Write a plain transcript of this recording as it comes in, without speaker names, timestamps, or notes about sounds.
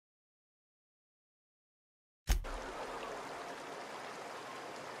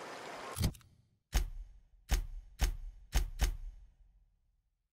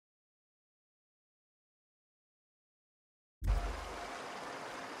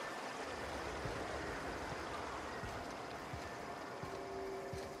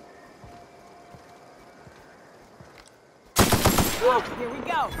Whoa. Here we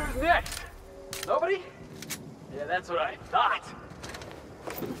go. Who's next? Nobody? Yeah, that's what I thought.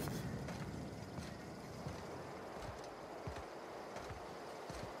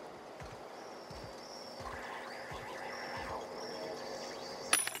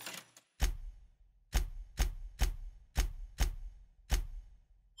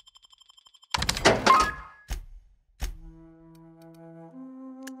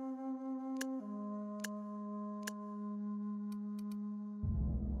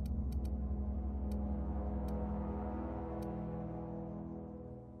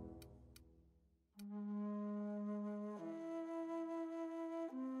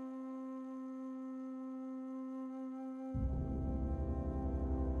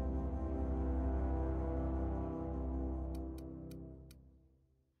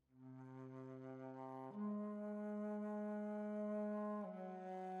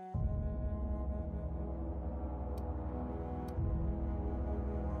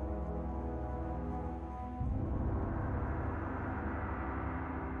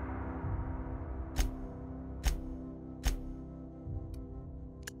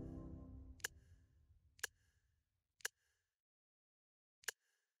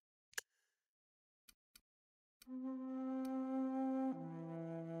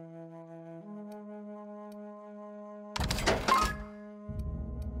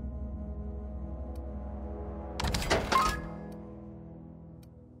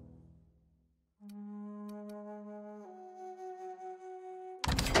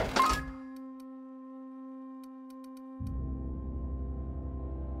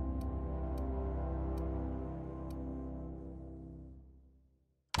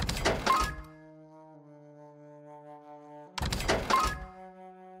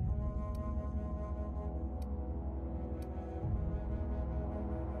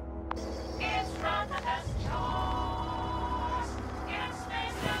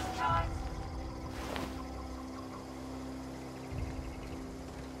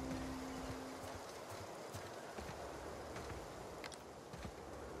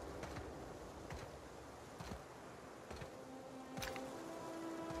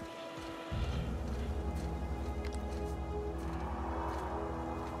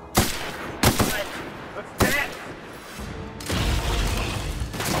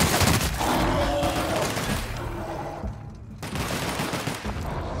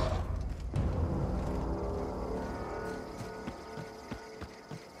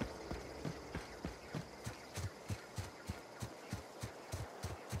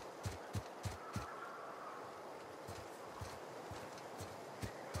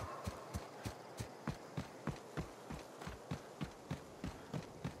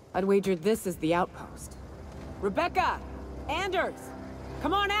 I'd wager this is the outpost. Rebecca! Anders!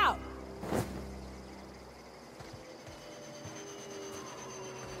 Come on out!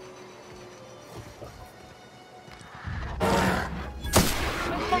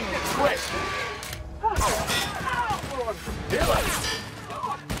 Make this quick!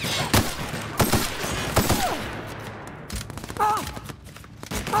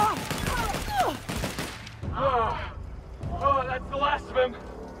 Oh, that's the last of him!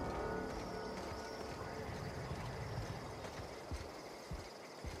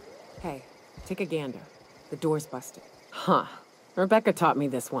 Hey, take a gander. The door's busted. Huh. Rebecca taught me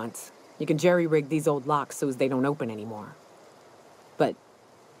this once. You can jerry-rig these old locks so as they don't open anymore. But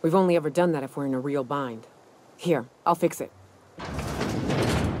we've only ever done that if we're in a real bind. Here, I'll fix it.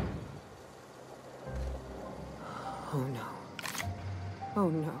 Oh no. Oh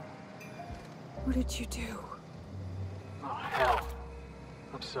no. What did you do? Oh, hell.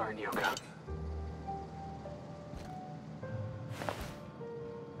 I'm sorry, Nyoka.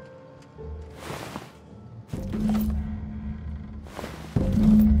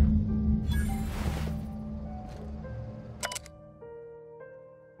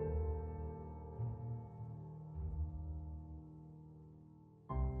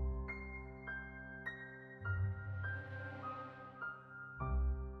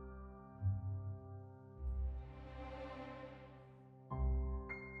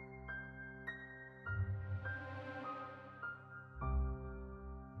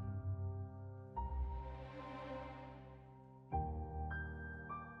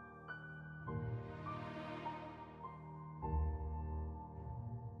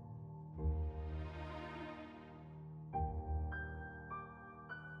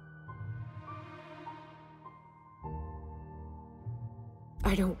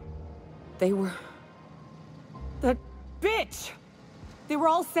 They were... That bitch! They were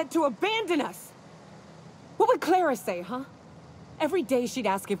all set to abandon us! What would Clara say, huh? Every day she'd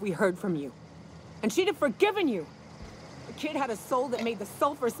ask if we heard from you. And she'd have forgiven you. The kid had a soul that made the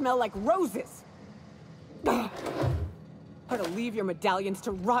sulfur smell like roses. Ugh. Or to leave your medallions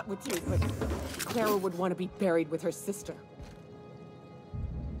to rot with you, but Clara would want to be buried with her sister.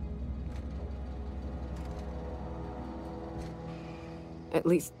 At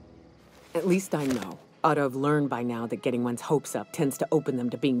least I know. Ought to have learned by now that getting one's hopes up tends to open them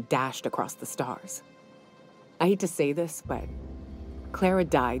to being dashed across the stars. I hate to say this, but Clara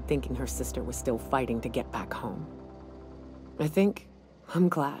died thinking her sister was still fighting to get back home. I'm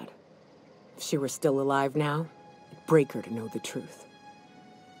glad. If she were still alive now, it'd break her to know the truth.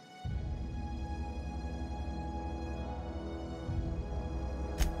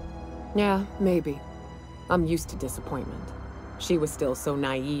 Yeah, maybe. I'm used to disappointment. She was still so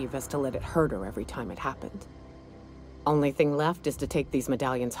naive as to let it hurt her every time it happened. Only thing left is to take these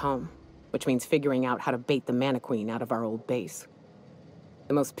medallions home, which means figuring out how to bait the Mana Queen out of our old base.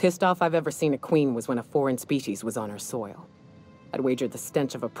 The most pissed off I've ever seen a queen was when a foreign species was on her soil. I'd wager the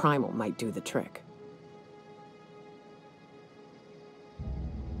stench of a primal might do the trick.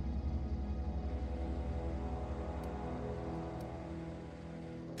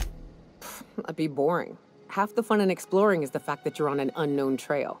 That'd be boring. Half the fun in exploring is the fact that you're on an unknown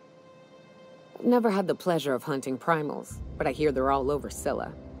trail. I've never had the pleasure of hunting primals, but I hear they're all over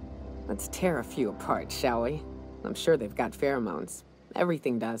Scylla. Let's tear a few apart, shall we? I'm sure they've got pheromones.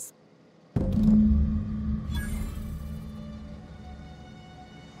 Everything does.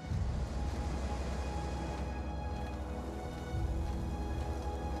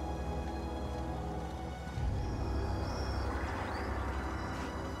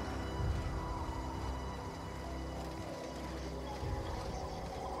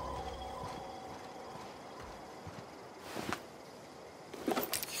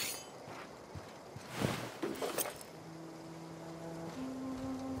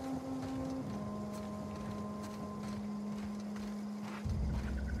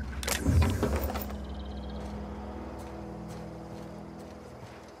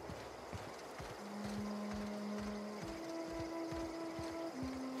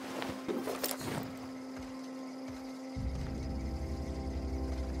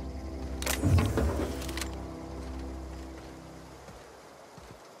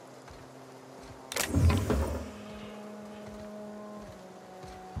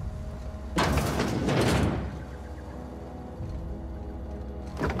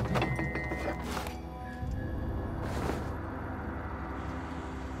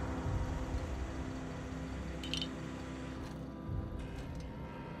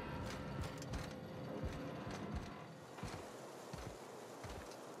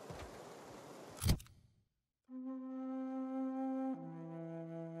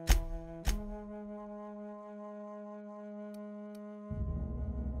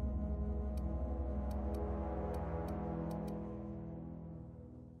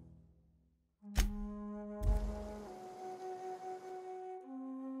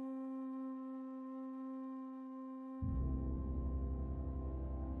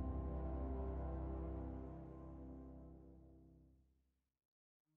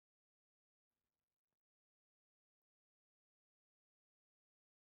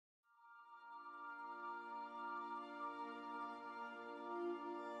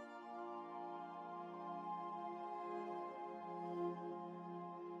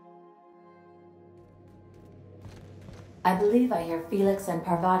 I believe I hear Felix and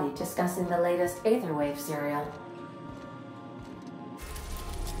Parvati discussing the latest Aetherwave serial.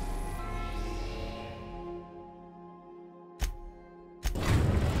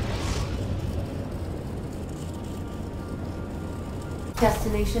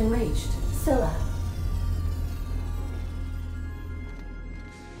 Destination reached. Scylla.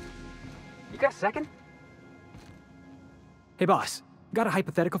 You got a second? Hey boss, got a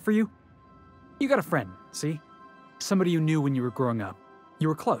hypothetical for you? You got a friend, see? Somebody you knew when you were growing up. You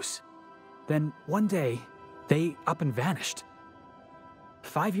were close. Then one day, they up and vanished.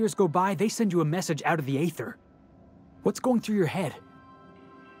 5 years go by, they send you a message out of the Aether. What's going through your head?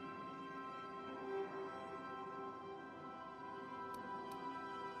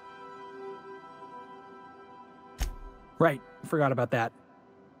 Right, forgot about that.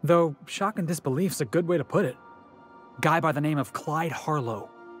 Though, shock and disbelief's a good way to put it. Guy by the name of Clyde Harlow.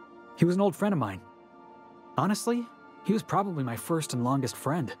 He was an old friend of mine. Honestly, he was probably my first and longest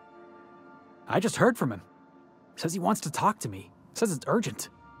friend. I just heard from him. Says he wants to talk to me. Says it's urgent.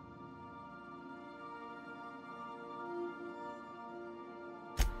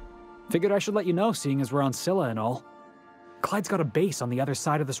 Figured I should let you know, seeing as we're on Scylla and all. Clyde's got a base on the other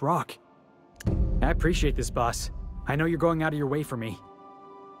side of this rock. I appreciate this, boss. I know you're going out of your way for me.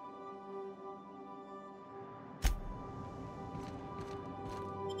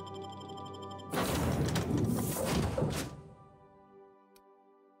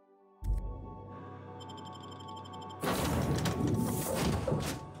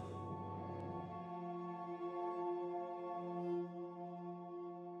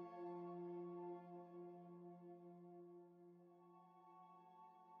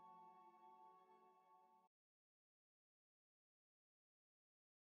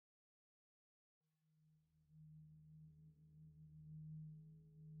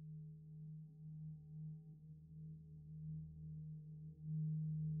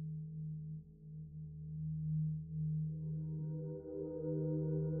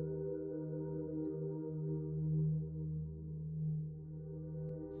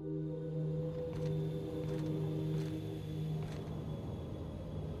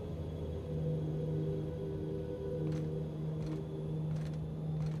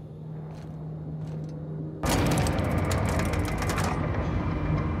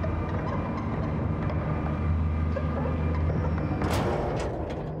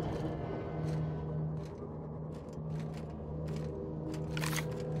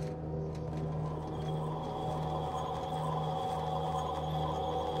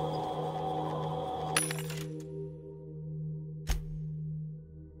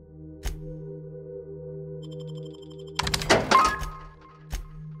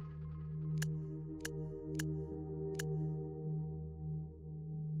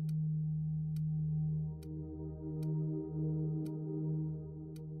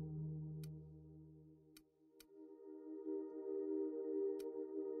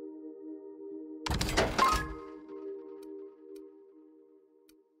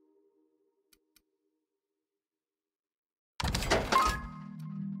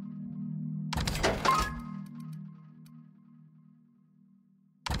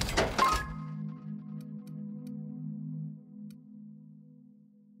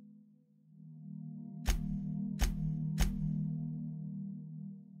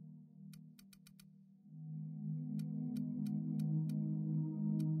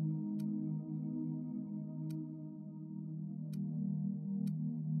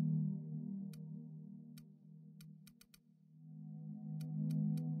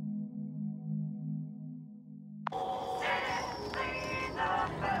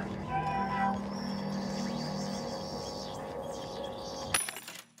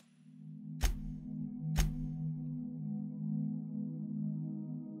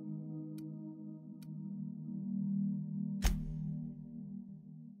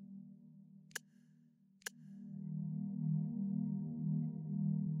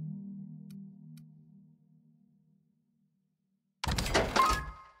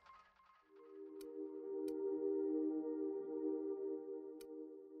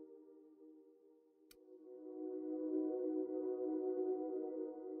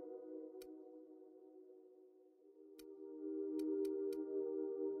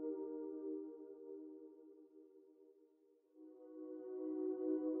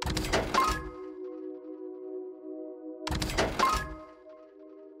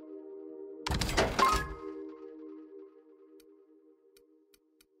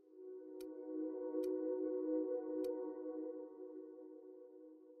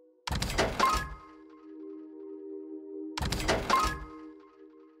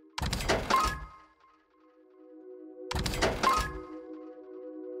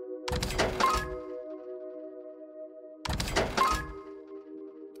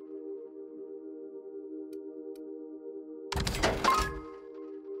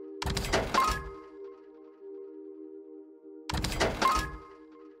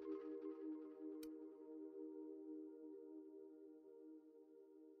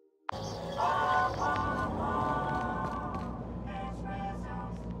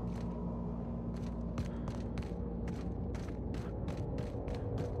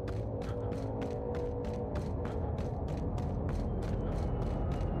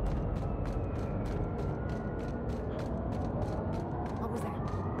 What was that?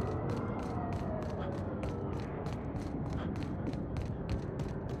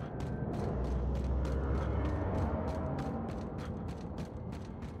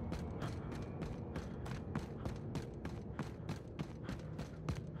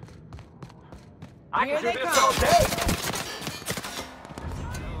 I Here can do they this come. all day.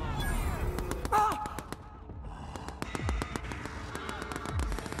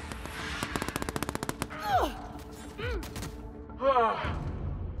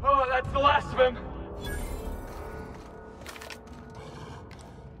 Oh, that's the last of him.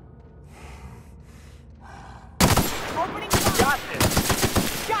 Opening fire! Got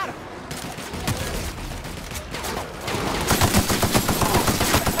this. Got him!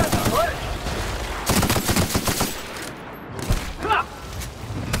 That's a push.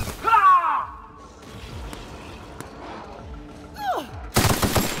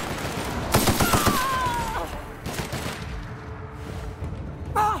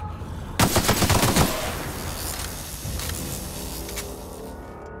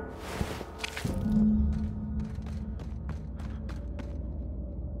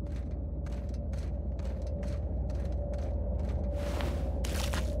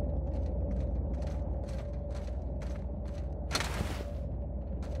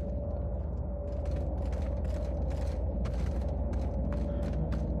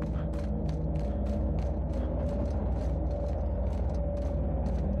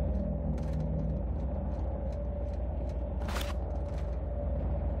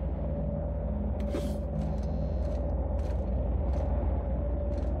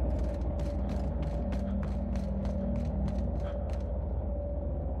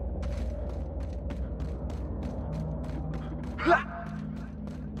 Ha! Ha!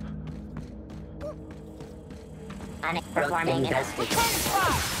 Performing investigation.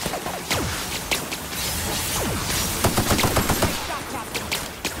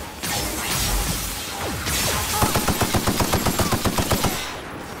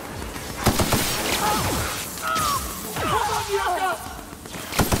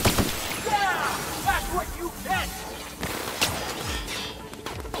 Yeah! That's what you get!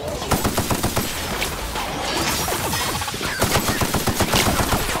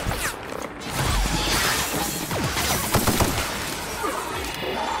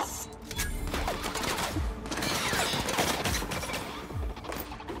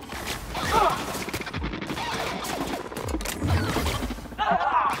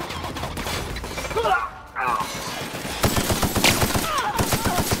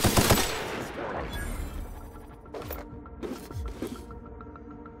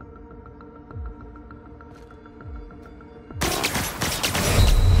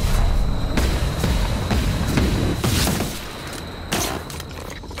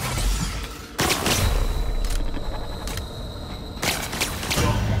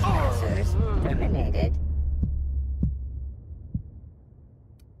 Terminated.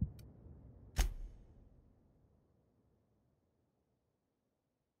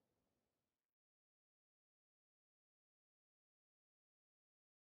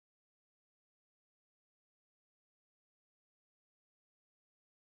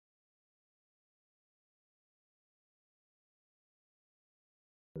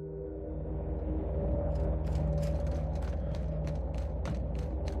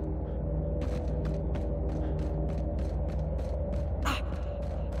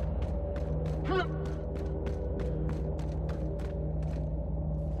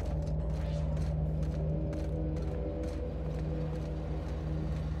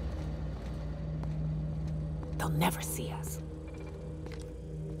 They'll never see us.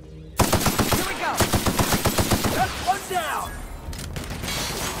 Here we go! That's one down!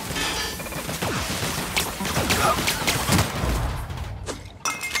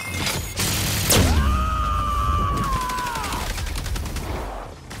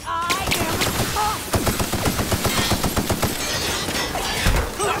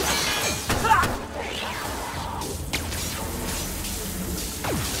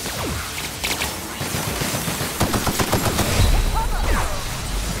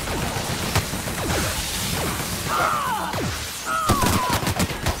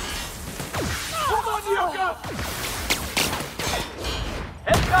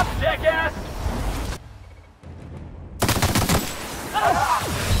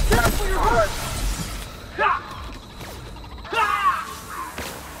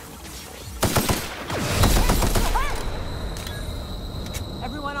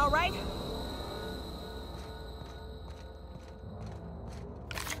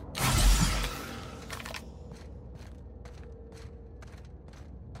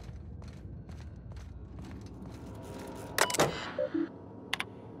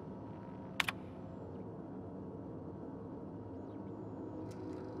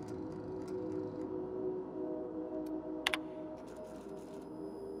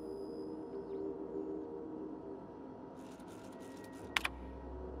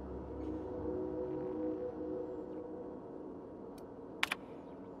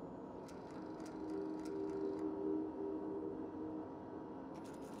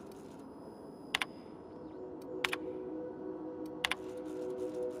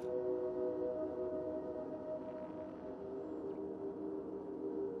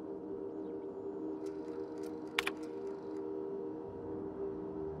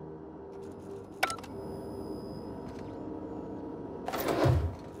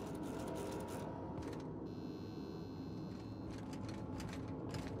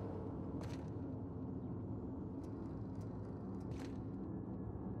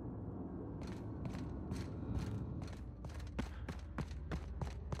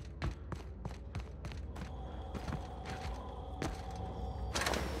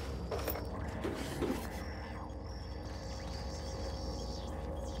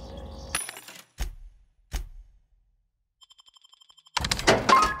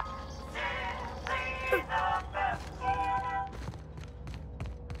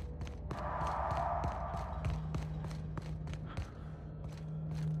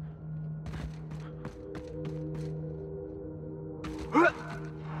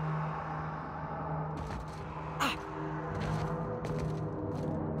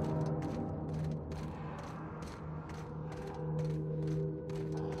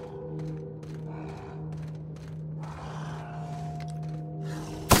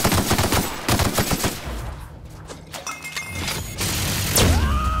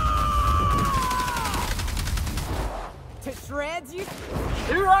 Reds, you...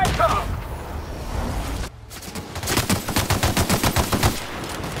 Here I come!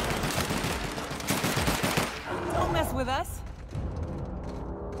 Don't mess with us.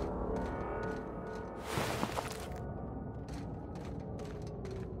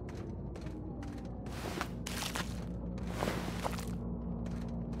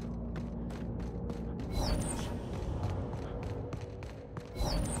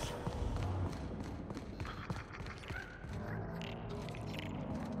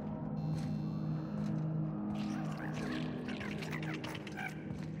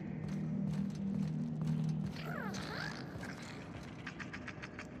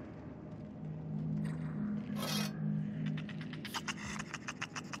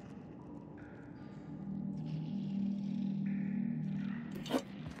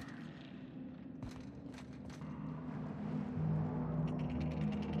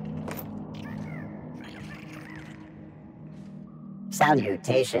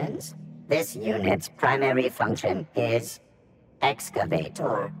 Salutations. This unit's primary function is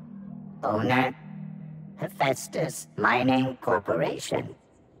excavator. Owner, Hephaestus Mining Corporation.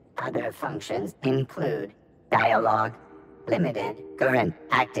 Other functions include dialogue, limited current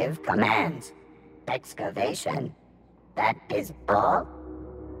active commands, excavation. That is all.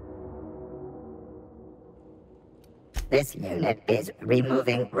 This unit is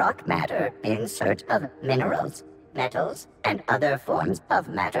removing rock matter in search of minerals, metals, and other forms of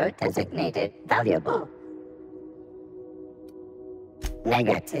matter designated valuable.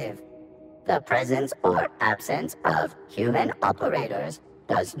 Negative. The presence or absence of human operators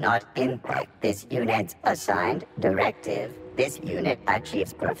does not impact this unit's assigned directive. This unit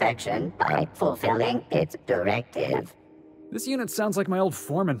achieves perfection by fulfilling its directive. This unit sounds like my old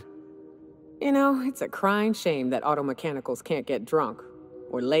foreman. You know, it's a crying shame that auto mechanicals can't get drunk.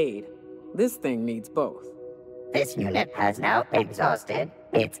 Or laid. This thing needs both. This unit has now exhausted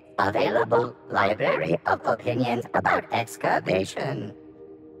its available library of opinions about excavation.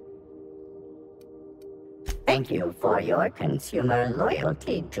 Thank you for your consumer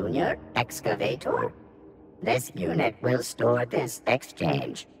loyalty, Junior Excavator. This unit will store this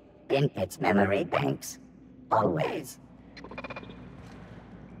exchange in its memory banks, always.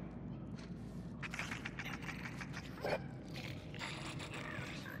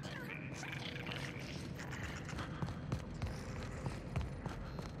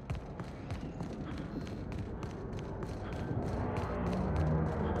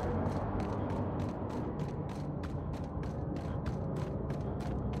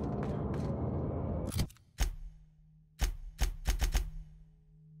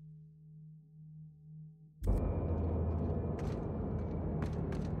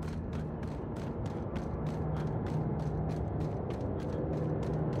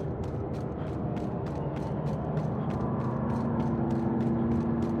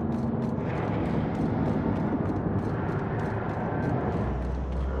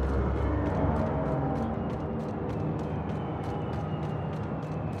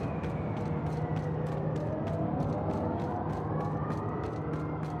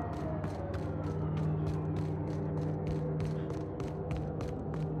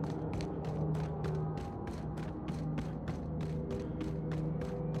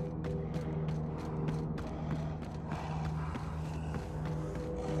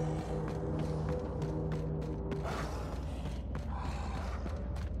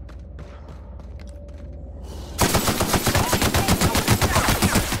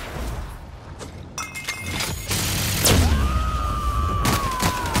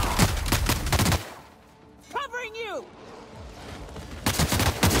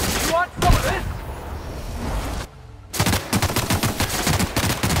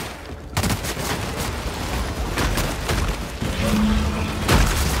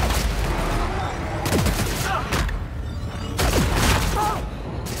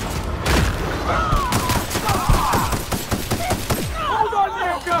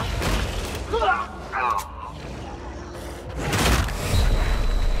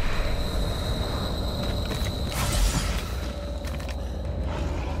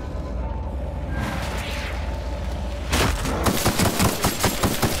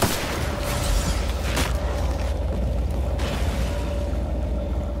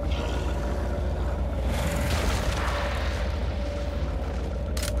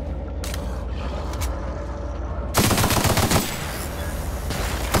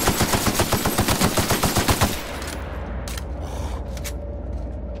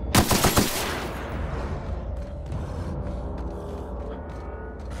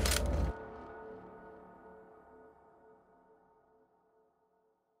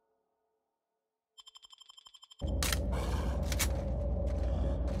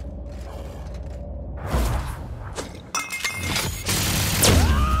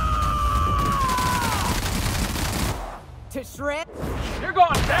 Rick! You're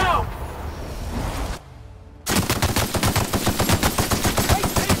going down!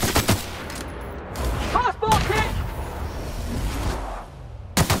 Crossbow kick!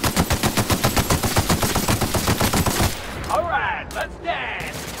 All right, let's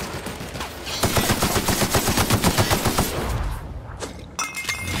dance!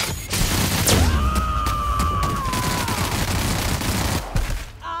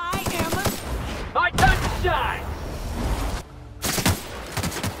 I am... My time to shine!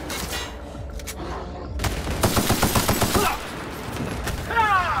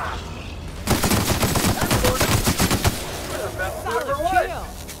 Ah! That's Gordon. We're the best we ever was. Kill.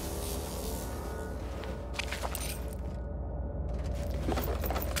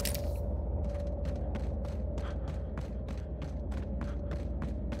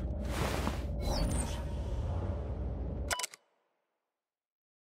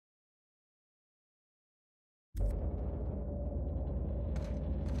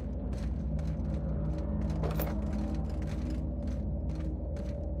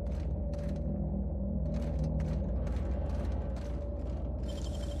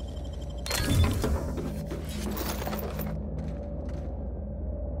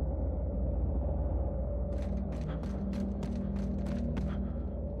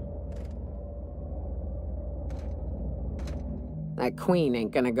 That queen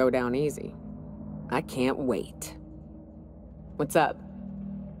ain't gonna go down easy. I can't wait. What's up?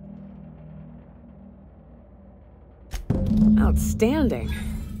 Outstanding.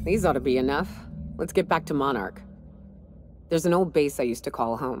 These ought to be enough. Let's get back to Monarch. There's an old base I used to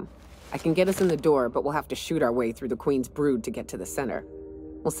call home. I can get us in the door, but we'll have to shoot our way through the Queen's brood to get to the center.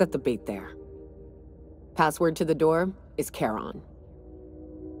 We'll set the bait there. Password to the door is Charon.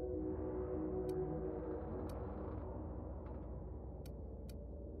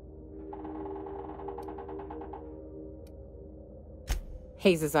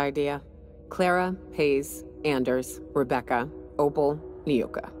 Hayes' idea. Clara, Hayes, Anders, Rebecca, Opal,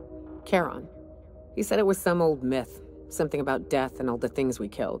 Nyoka. Charon. He said it was some old myth. Something about death and all the things we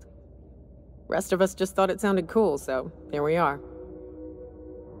killed. Rest of us just thought it sounded cool, so here we are.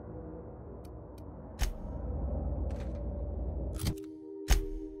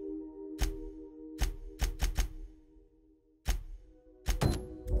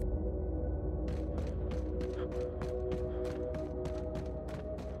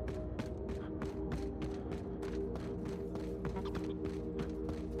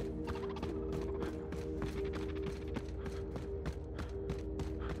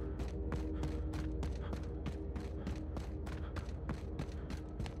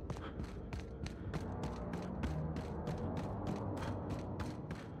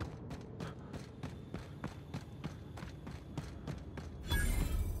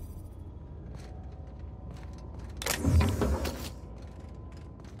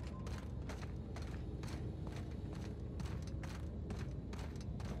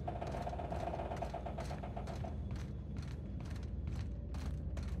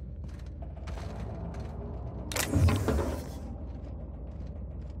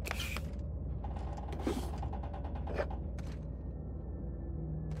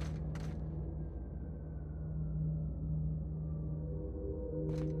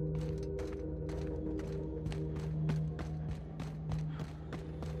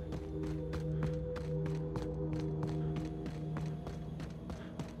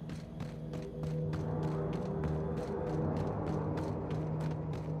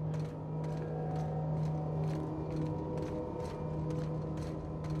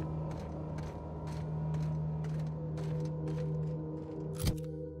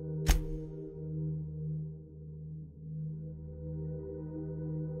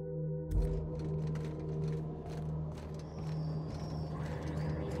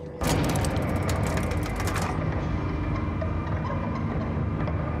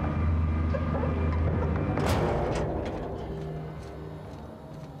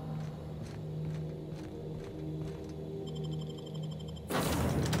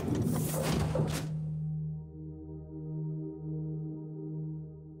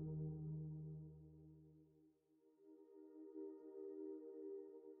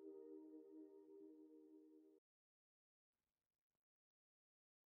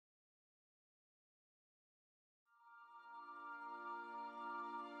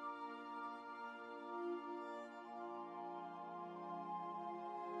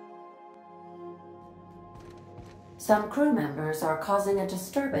 Some crew members are causing a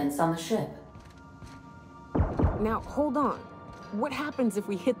disturbance on the ship. Now, hold on. What happens if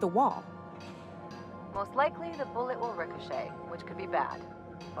we hit the wall? Most likely, the bullet will ricochet, which could be bad.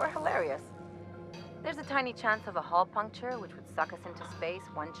 Or hilarious. There's a tiny chance of a hull puncture, which would suck us into space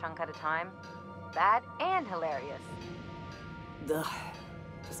one chunk at a time. Bad and hilarious. Ugh.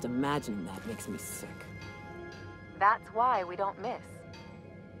 Just imagining that makes me sick. That's why we don't miss.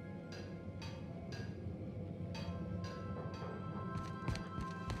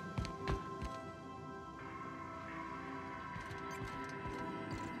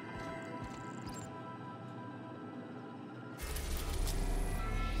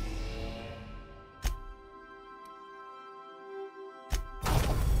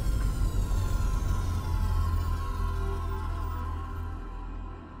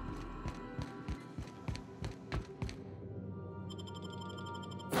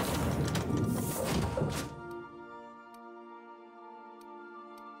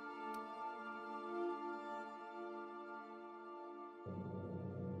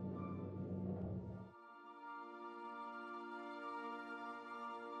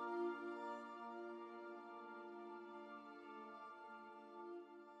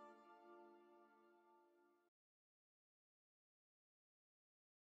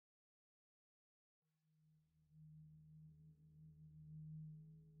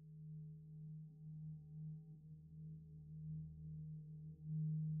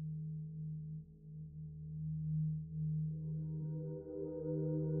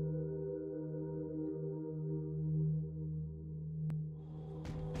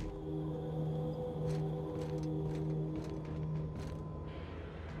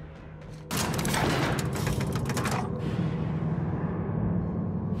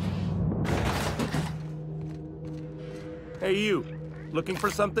 Hey, you. Looking for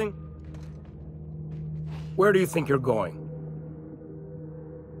something? Where do you think you're going?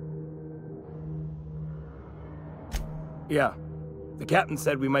 Yeah. The captain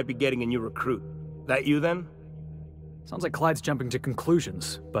said we might be getting a new recruit. That you, then? Sounds like Clyde's jumping to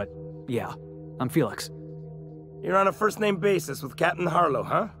conclusions, but yeah, I'm Felix. You're on a first-name basis with Captain Harlow,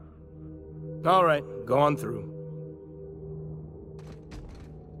 huh? All right, go on through.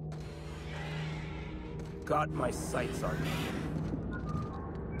 Got my sights, Sergeant.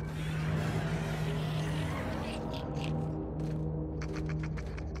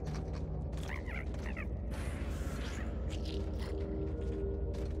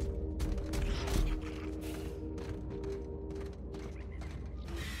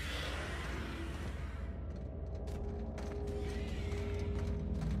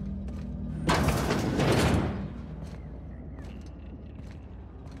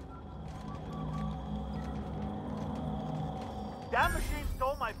 That machine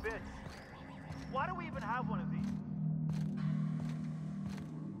stole my bits. Why do we even have one of these?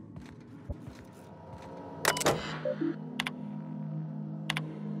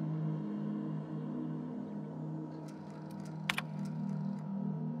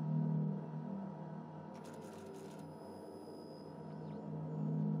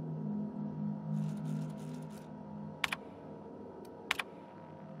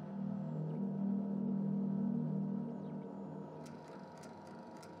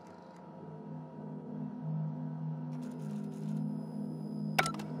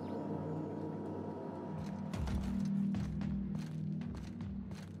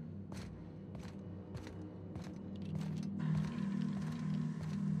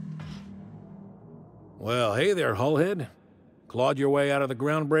 Well, hey there, Hullhead. Clawed your way out of the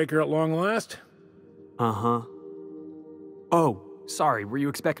groundbreaker at long last? Uh-huh. Oh, sorry, were you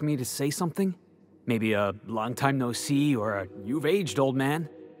expecting me to say something? Maybe a long time no see, or a you've aged, old man?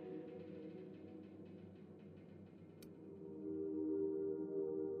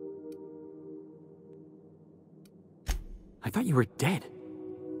 I thought you were dead.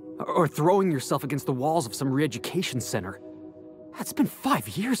 Or throwing yourself against the walls of some re-education center. It's been 5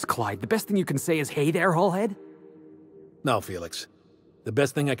 years, Clyde. The best thing you can say is, hey there, Hullhead? No, Felix. The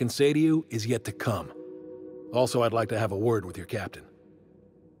best thing I can say to you is yet to come. Also, I'd like to have a word with your captain.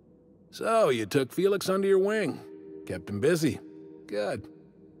 So, you took Felix under your wing. Kept him busy. Good.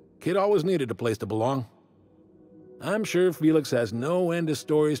 Kid always needed a place to belong. I'm sure Felix has no end of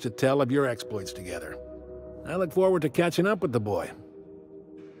stories to tell of your exploits together. I look forward to catching up with the boy.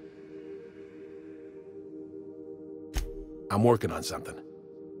 I'm working on something.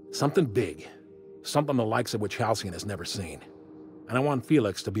 Something big. Something the likes of which Halcyon has never seen. And I want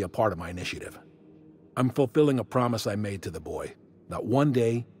Felix to be a part of my initiative. I'm fulfilling a promise I made to the boy, that one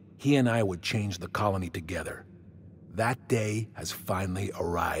day, he and I would change the colony together. That day has finally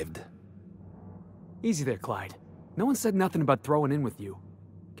arrived. Easy there, Clyde. No one said nothing about throwing in with you.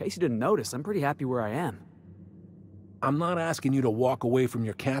 In case you didn't notice, I'm pretty happy where I am. I'm not asking you to walk away from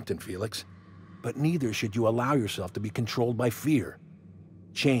your captain, Felix. But neither should you allow yourself to be controlled by fear.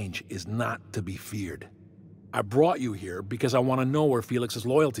 Change is not to be feared. I brought you here because I want to know where Felix's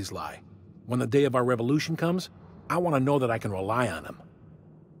loyalties lie. When the day of our revolution comes, I want to know that I can rely on him.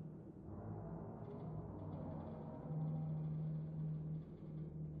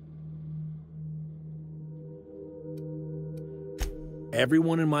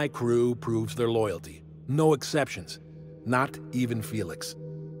 Everyone in my crew proves their loyalty. No exceptions. Not even Felix.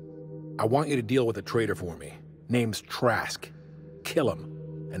 I want you to deal with a traitor for me. Name's Trask. Kill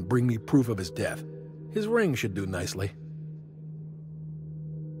him, and bring me proof of his death. His ring should do nicely.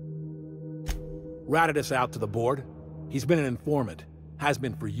 Ratted us out to the board. He's been an informant. Has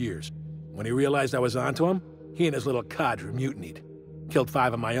been for years. When he realized I was onto him, he and his little cadre mutinied. Killed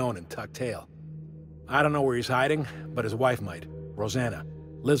 5 of my own and tucked tail. I don't know where he's hiding, but his wife might. Rosanna.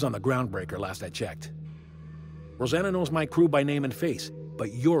 Lives on the Groundbreaker last I checked. Rosanna knows my crew by name and face,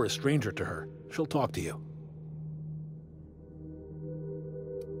 but you're a stranger to her. She'll talk to you.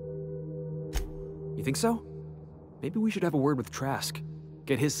 You think so? Maybe we should have a word with Trask.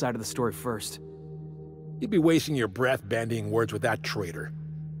 Get his side of the story first. You'd be wasting your breath bandying words with that traitor.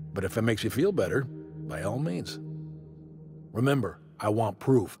 But if it makes you feel better, by all means. Remember, I want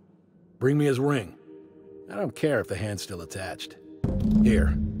proof. Bring me his ring. I don't care if the hand's still attached.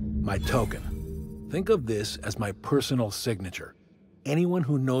 Here, my token. Think of this as my personal signature. Anyone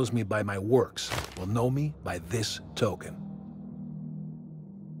who knows me by my works will know me by this token.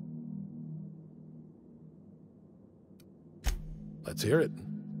 Let's hear it.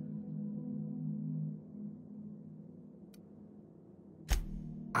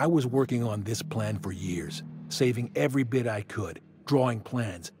 I was working on this plan for years, saving every bit I could, drawing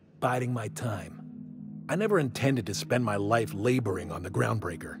plans, biding my time. I never intended to spend my life laboring on the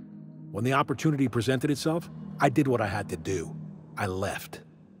Groundbreaker. When the opportunity presented itself, I did what I had to do. I left.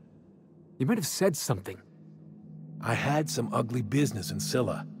 You might have said something. I had some ugly business in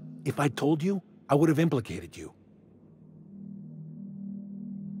Scylla. If I told you, I would have implicated you.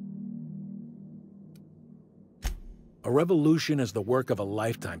 A revolution is the work of a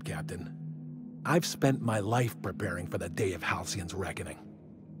lifetime, Captain. I've spent my life preparing for the day of Halcyon's reckoning.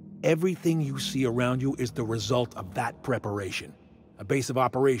 Everything you see around you is the result of that preparation. A base of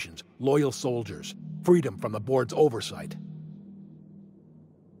operations, loyal soldiers, freedom from the board's oversight.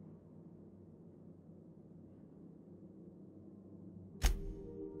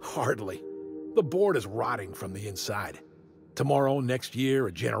 Hardly. The board is rotting from the inside. Tomorrow, next year,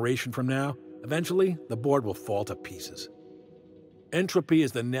 a generation from now, eventually, the board will fall to pieces. Entropy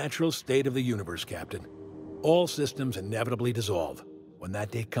is the natural state of the universe, Captain. All systems inevitably dissolve. When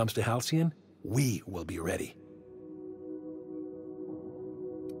that day comes to Halcyon, we will be ready.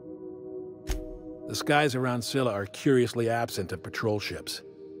 The skies around Scylla are curiously absent of patrol ships.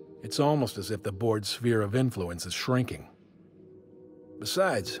 It's almost as if the board's sphere of influence is shrinking.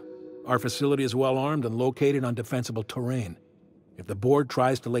 Besides, our facility is well armed and located on defensible terrain. If the board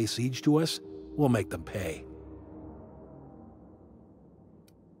tries to lay siege to us, we'll make them pay.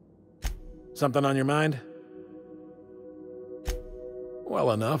 Something on your mind?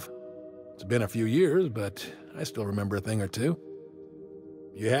 Well enough. It's been a few years, but I still remember a thing or two.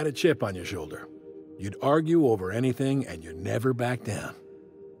 You had a chip on your shoulder. You'd argue over anything, and you never back down.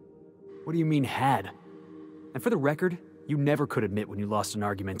 What do you mean, had? And for the record, you never could admit when you lost an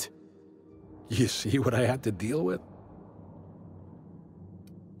argument. You see what I had to deal with?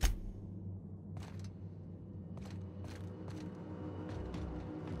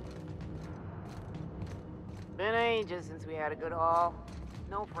 Been ages since we had a good haul.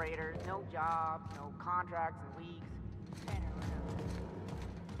 No freighters, no jobs, no contracts in weeks.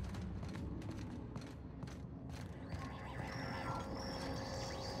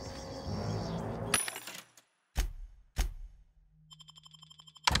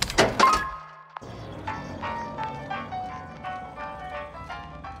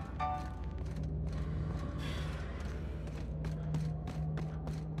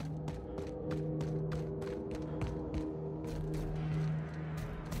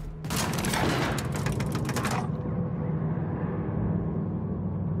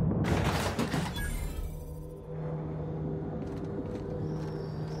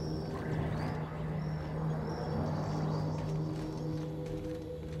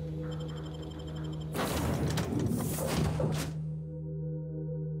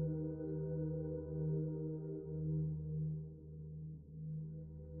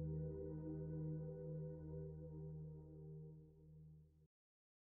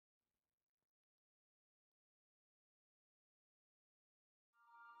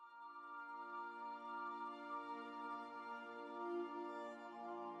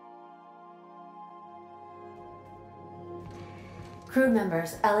 Crew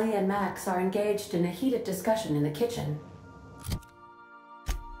members Ellie and Max are engaged in a heated discussion in the kitchen.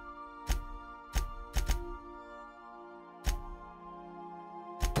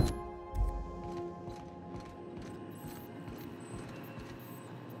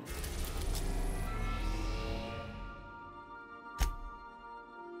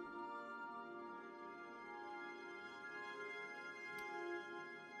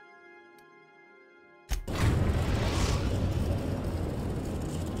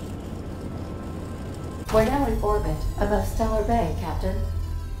 We're now in orbit above Stellar Bay, Captain.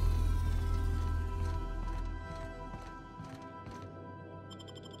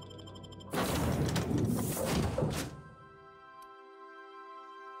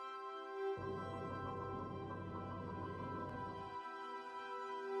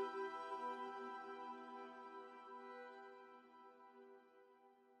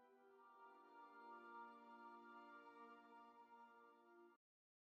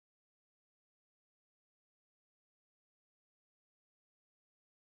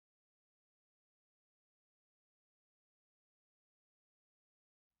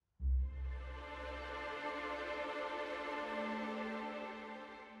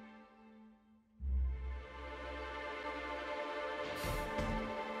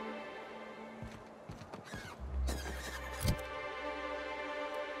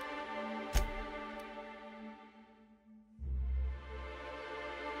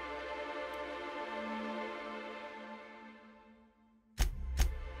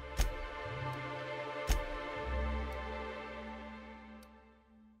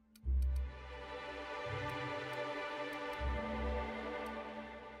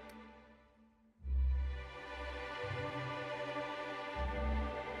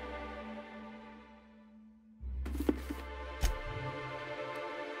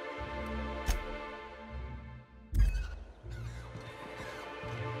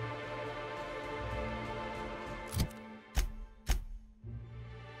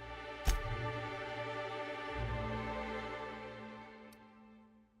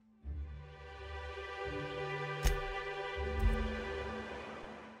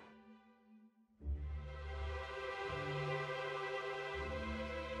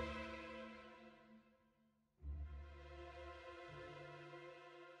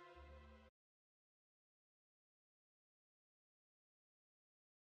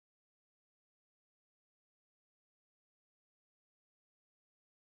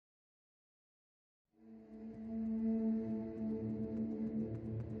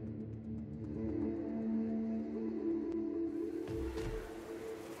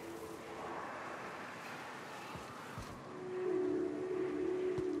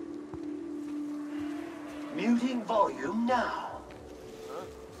 Muting volume now.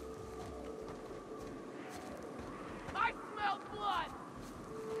 I smell blood!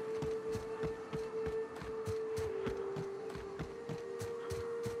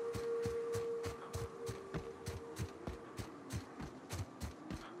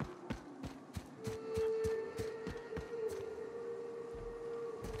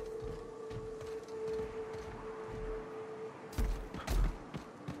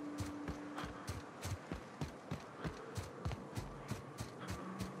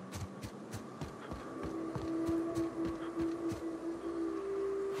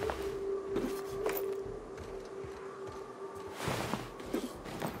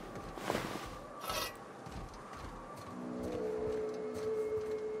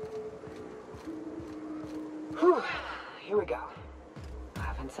 Whew. Here we go. I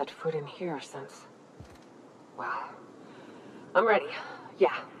haven't set foot in here since... Well, I'm ready.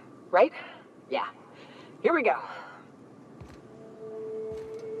 Yeah. Right? Yeah. Here we go.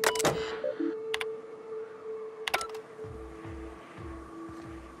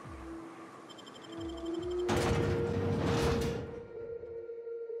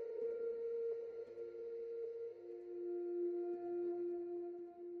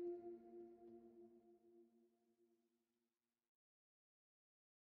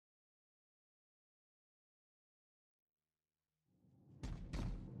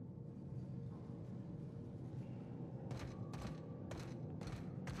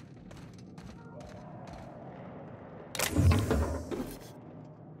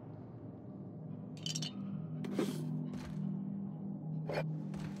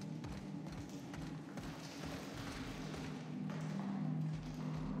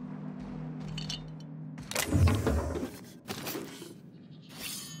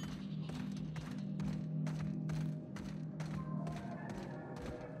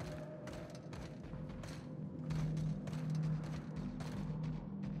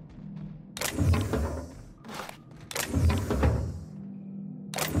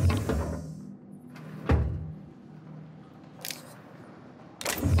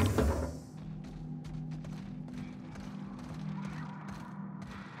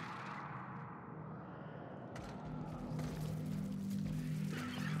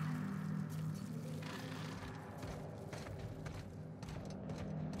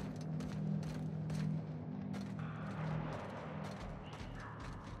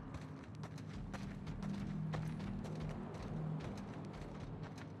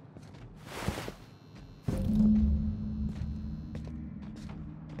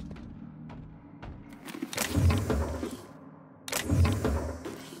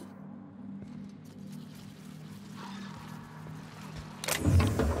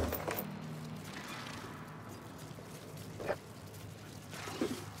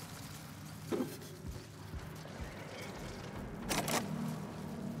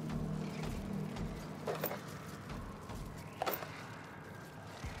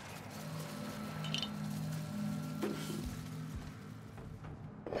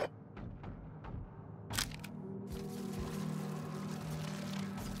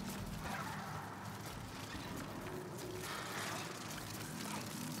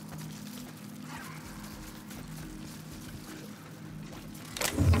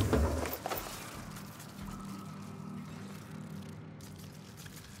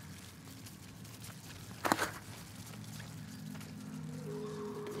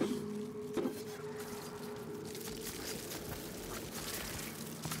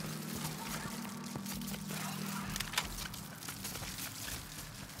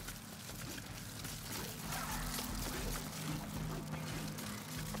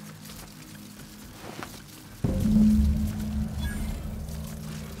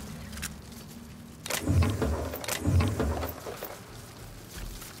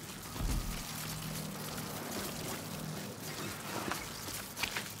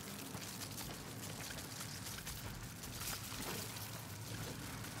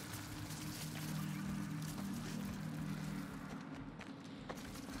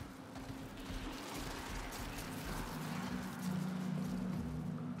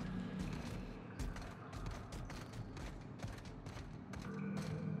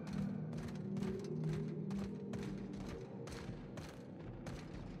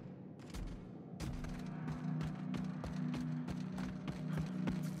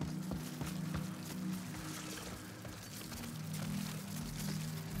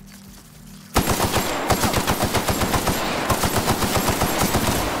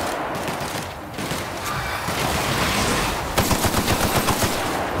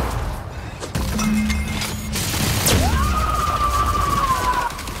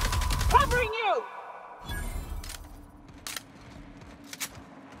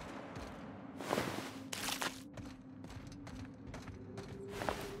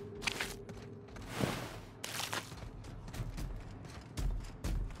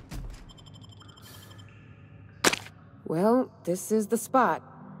 Well, this is the spot.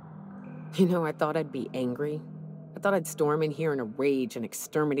 You know, I thought I'd be angry. I thought I'd storm in here in a rage and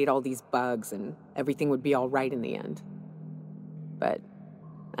exterminate all these bugs and everything would be all right in the end. But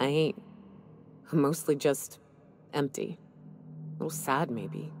I ain't. I'm mostly just empty. A little sad,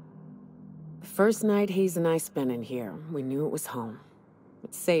 maybe. The first night Hayes and I spent in here, we knew it was home.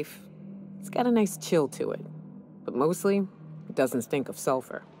 It's safe. It's got a nice chill to it. But mostly, it doesn't stink of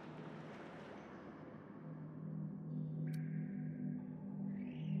sulfur.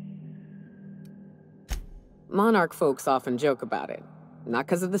 Monarch folks often joke about it. Not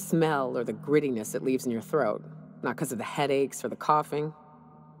because of the smell or the grittiness it leaves in your throat. Not because of the headaches or the coughing.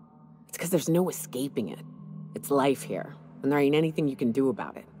 It's because there's no escaping it. It's life here, and there ain't anything you can do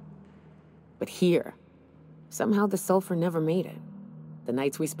about it. But here, somehow the sulfur never made it. The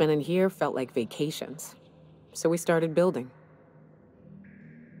nights we spent in here felt like vacations. So we started building.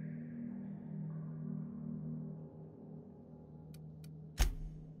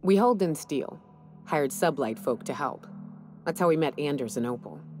 We hauled in steel. Hired sublight folk to help. That's how we met Anders and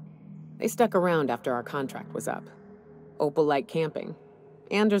Opal. They stuck around after our contract was up. Opal liked camping.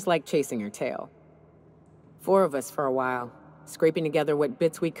 Anders liked chasing her tail. 4 of us for a while, scraping together what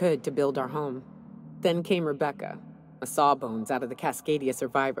bits we could to build our home. Then came Rebecca, a sawbones out of the Cascadia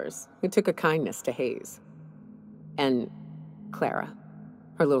survivors, who took a kindness to Hayes. And Clara,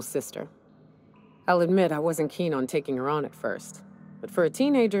 her little sister. I'll admit I wasn't keen on taking her on at first. But for a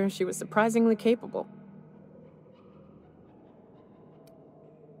teenager, she was surprisingly capable.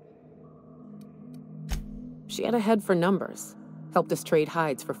 She had a head for numbers, helped us trade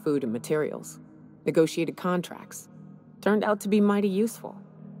hides for food and materials, negotiated contracts. Turned out to be mighty useful.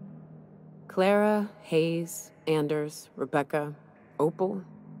 Clara, Hayes, Anders, Rebecca, Opal,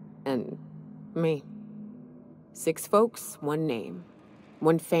 and me. 6 folks, 1 name,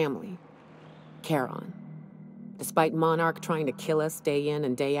 1 family, Charon. Despite Monarch trying to kill us day in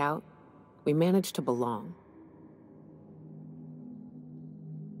and day out, we managed to belong.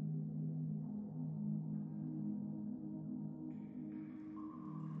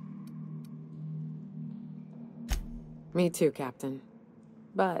 Me too, Captain.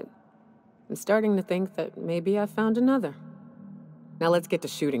 But I'm starting to think that maybe I found another. Now let's get to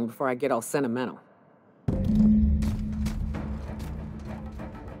shooting before I get all sentimental.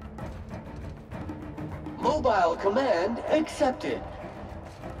 Mobile command accepted.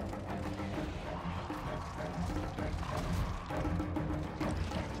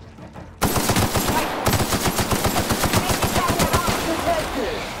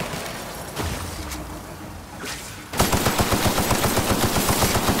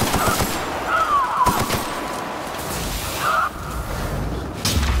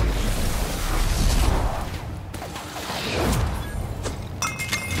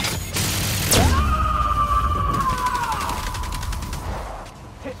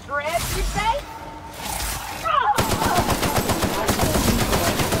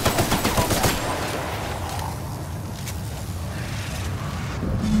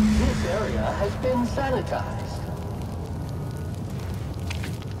 This area has been sanitized.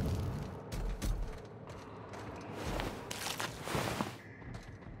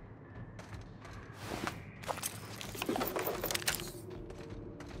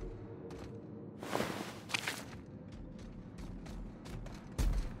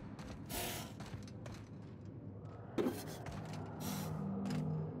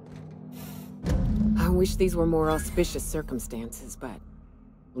 I wish these were more auspicious circumstances, but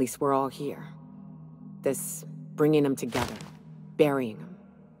at least we're all here. This bringing them together, burying them.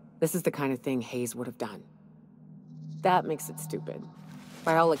 This is the kind of thing Hayes would have done. That makes it stupid.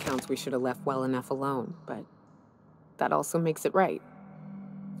 By all accounts, we should have left well enough alone, but that also makes it right.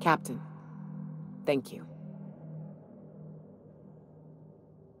 Captain, thank you.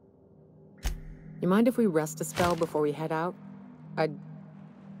 You mind if we rest a spell before we head out? I'd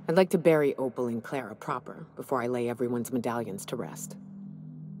like to bury Opal and Clara proper before I lay everyone's medallions to rest.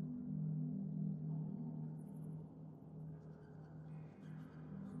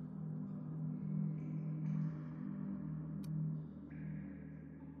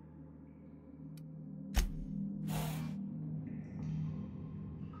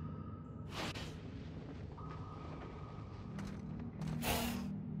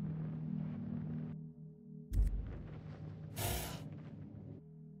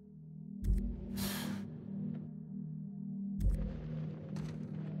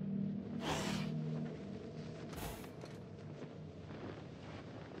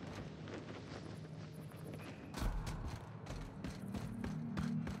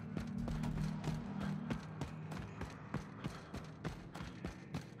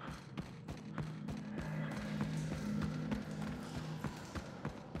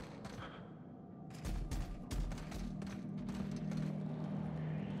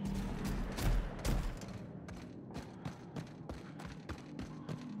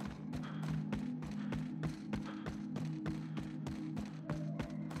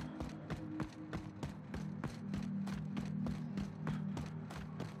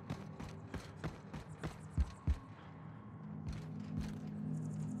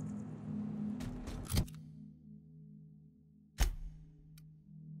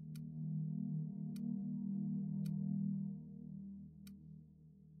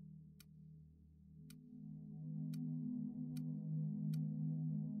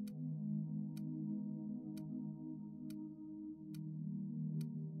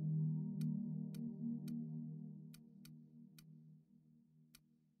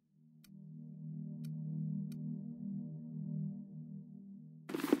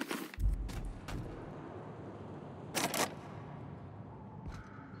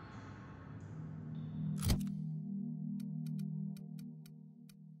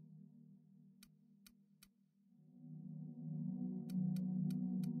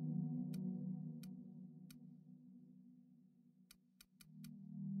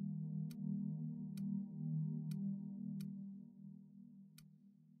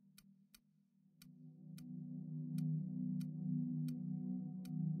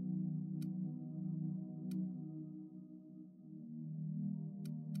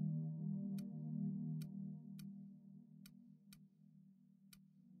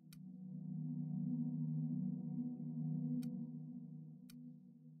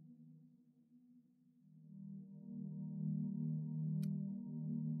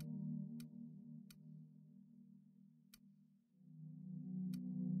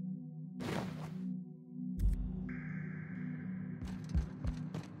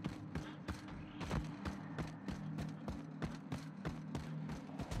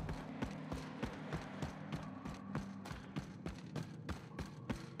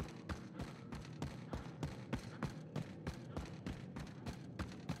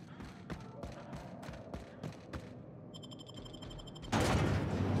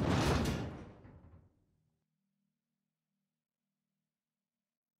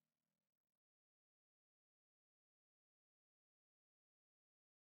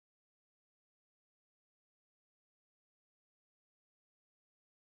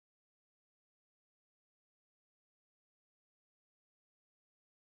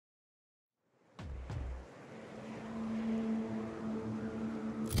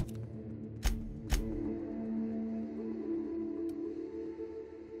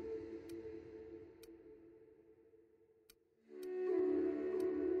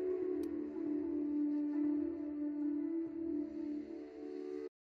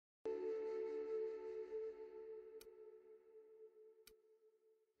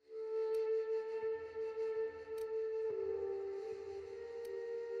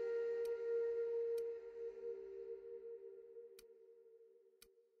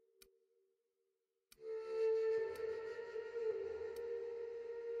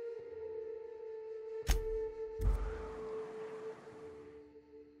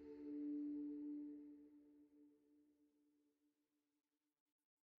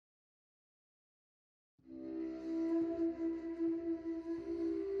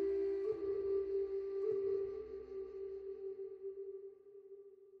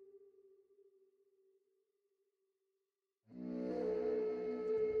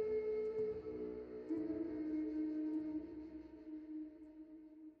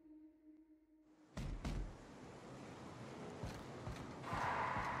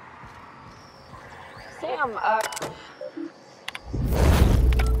 Sam,